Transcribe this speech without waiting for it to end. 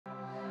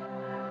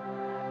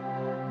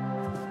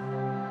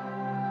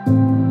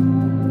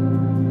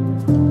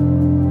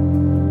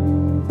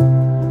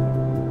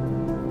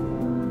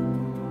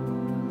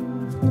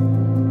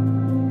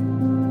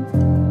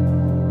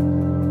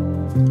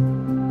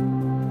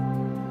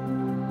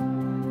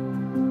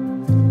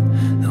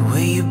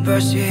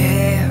brush your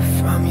hair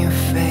from your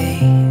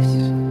face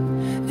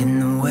in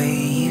the way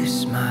you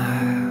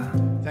smile.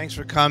 Thanks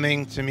for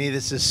coming. To me,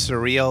 this is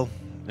surreal.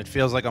 It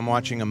feels like I'm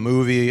watching a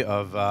movie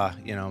of,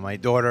 my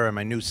daughter and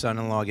my new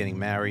son-in-law getting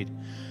married.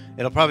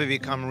 It'll probably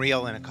become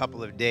real in a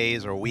couple of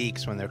days or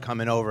weeks when they're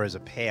coming over as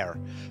a pair.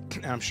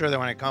 And I'm sure that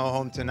when I come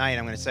home tonight,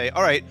 I'm going to say,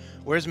 all right,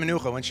 where's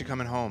Menucha? When's she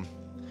coming home?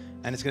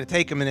 And it's going to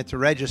take a minute to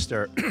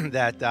register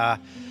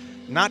that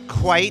not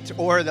quite,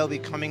 or they'll be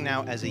coming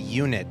now as a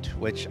unit,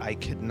 which I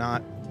could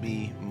not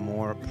be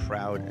more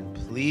proud and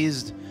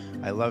pleased.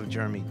 I love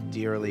Jeremy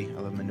dearly.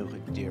 I love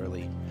Menucha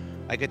dearly.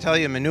 I could tell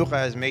you Menucha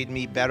has made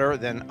me better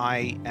than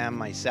I am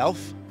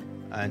myself,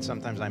 and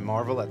sometimes I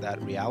marvel at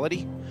that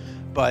reality.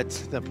 But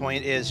the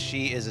point is,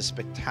 she is a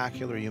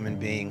spectacular human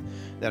being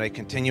that I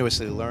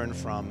continuously learn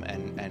from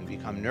and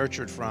become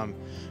nurtured from.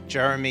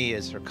 Jeremy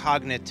is her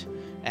cognate,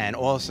 and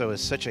also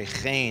is such a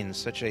chen,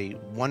 such a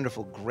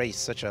wonderful grace,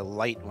 such a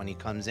light when he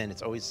comes in.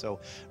 It's always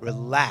so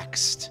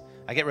relaxed.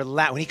 I get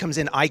relaxed. When he comes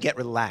in, I get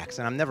relaxed,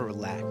 and I'm never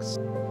relaxed.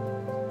 The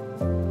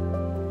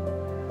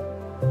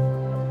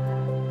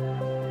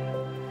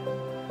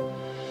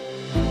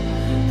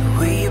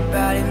way your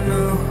body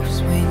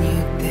moves when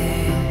you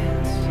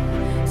dance,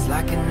 it's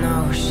like an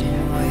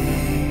ocean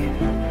wave.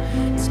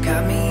 It's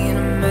got me in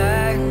a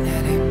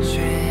magnetic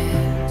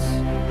trance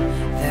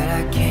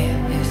that I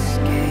can't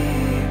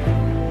escape.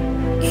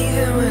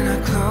 Even when I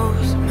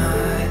close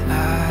my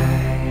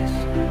eyes,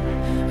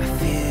 I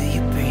feel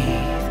you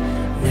breathe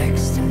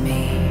next to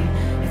me.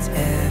 It's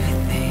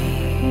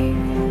everything.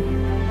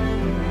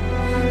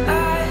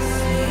 I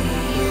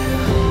see you.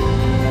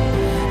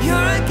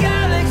 You're a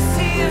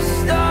galaxy of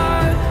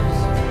stars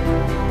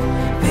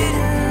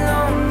written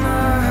on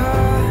my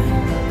heart.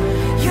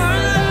 You're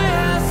a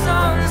lighthouse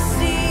on the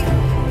sea.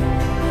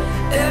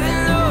 Every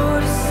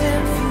note a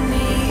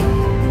symphony.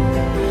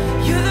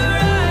 You're the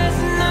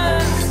rising of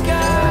the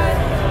sky,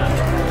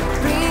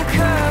 bringing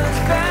colors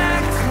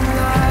back to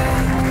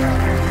life.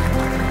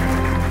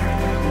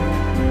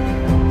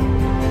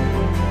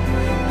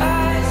 I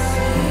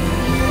see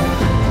you.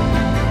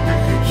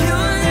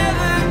 You'll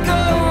never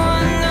go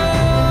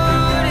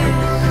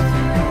unnoticed,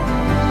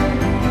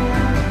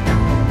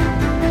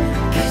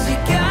 'cause you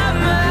got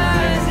my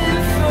eyes in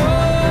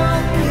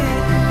focus.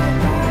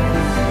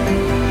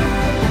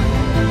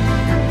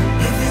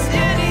 If there's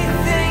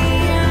anything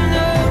you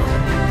know,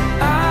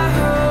 I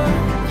hope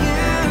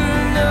you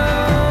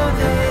know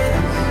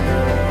this.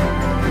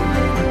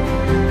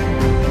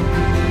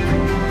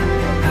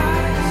 I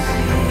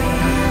see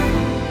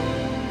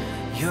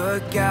you. You're a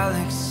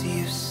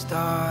galaxy of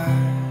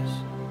stars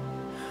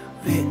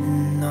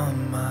written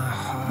on my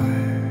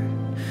heart.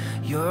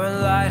 You're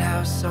a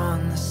lighthouse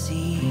on the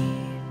sea.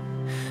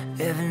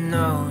 Every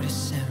note a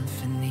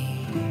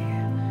symphony.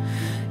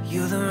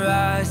 You're the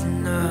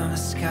rising of the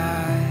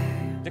sky.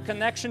 The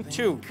connection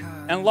to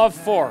and love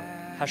for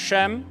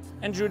Hashem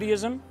and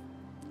Judaism,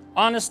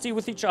 honesty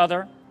with each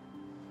other,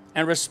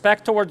 and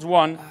respect towards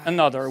one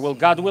another will,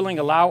 God willing,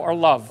 allow our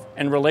love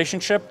and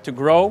relationship to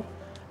grow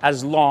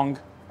as long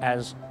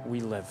as we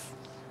live.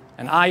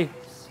 And I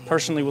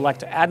personally would like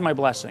to add my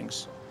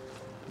blessings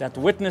that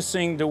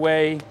witnessing the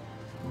way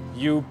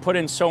you put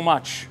in so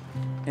much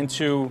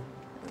into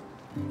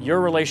your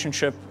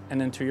relationship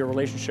and into your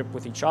relationship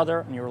with each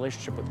other and your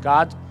relationship with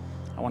God,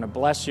 I want to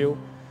bless you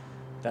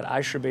that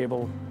I should be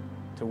able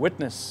to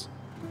witness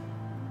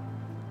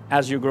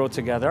as you grow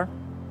together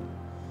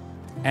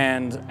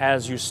and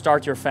as you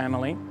start your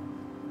family.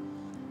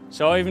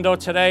 So even though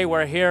today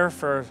we're here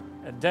for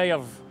a day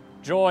of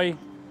joy,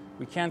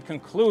 we can't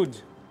conclude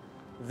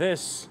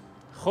this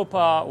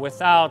chuppah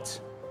without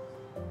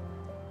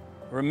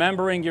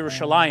remembering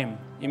Yerushalayim.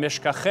 Im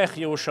eshkachech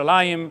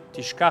Yerushalayim,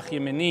 tishkach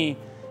yemini.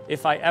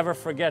 If I ever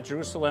forget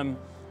Jerusalem,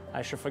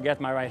 I should forget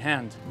my right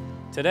hand.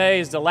 Today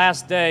is the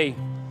last day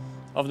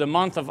of the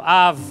month of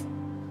Av,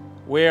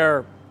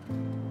 where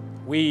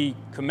we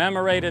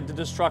commemorated the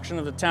destruction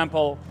of the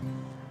temple.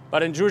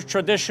 But in Jewish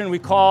tradition, we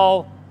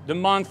call the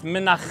month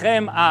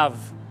Menachem Av,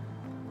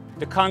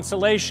 the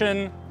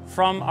consolation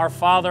from our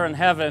Father in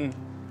heaven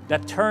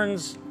that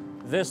turns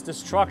this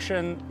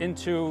destruction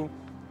into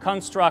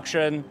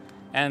construction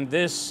and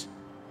this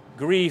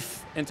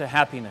grief into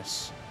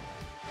happiness.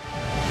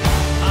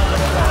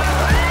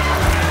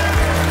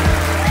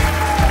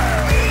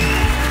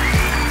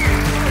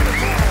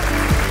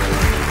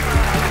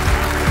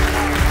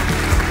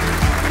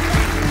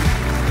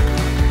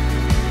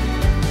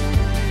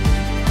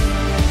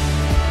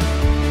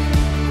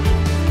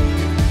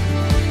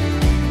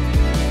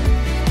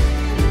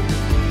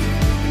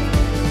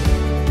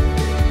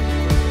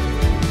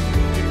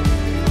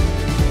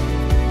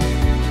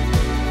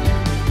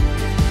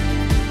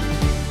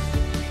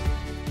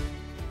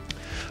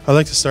 I'd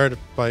like to start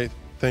by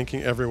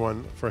thanking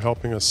everyone for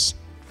helping us,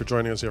 for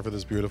joining us here for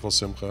this beautiful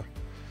simcha.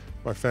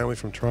 My family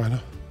from Toronto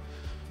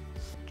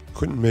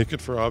couldn't make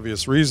it for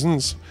obvious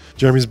reasons.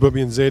 Jeremy's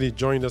Bubby and Zadie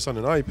joined us on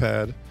an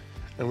iPad,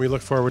 and we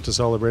look forward to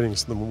celebrating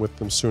them with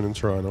them soon in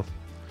Toronto.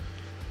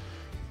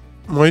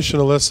 Moish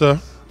and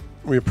Alyssa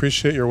We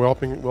appreciate your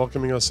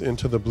welcoming us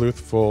into the Bluth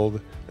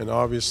fold, and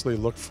obviously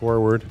look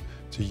forward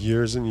to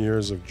years and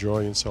years of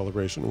joy and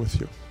celebration with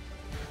you.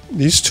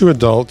 These two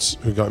adults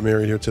who got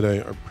married here today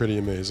are pretty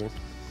amazing.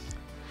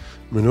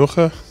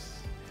 Menucha,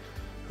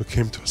 who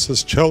came to us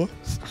as Cella.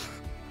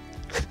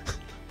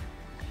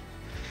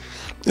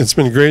 It's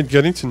been great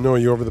getting to know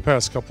you over the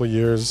past couple of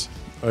years.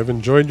 I've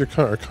enjoyed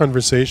our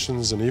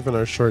conversations and even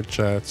our short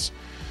chats.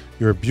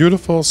 You're a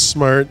beautiful,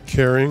 smart,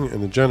 caring,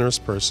 and a generous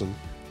person.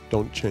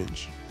 Don't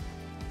change.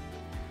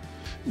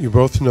 You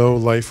both know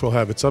life will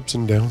have its ups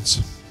and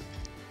downs.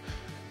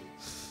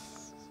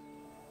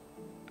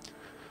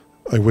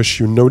 I wish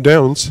you no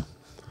downs,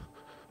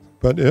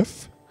 but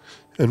if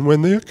and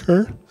when they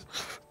occur,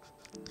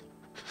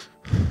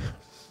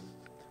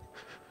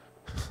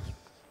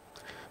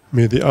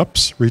 may the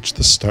ups reach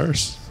the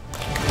stars.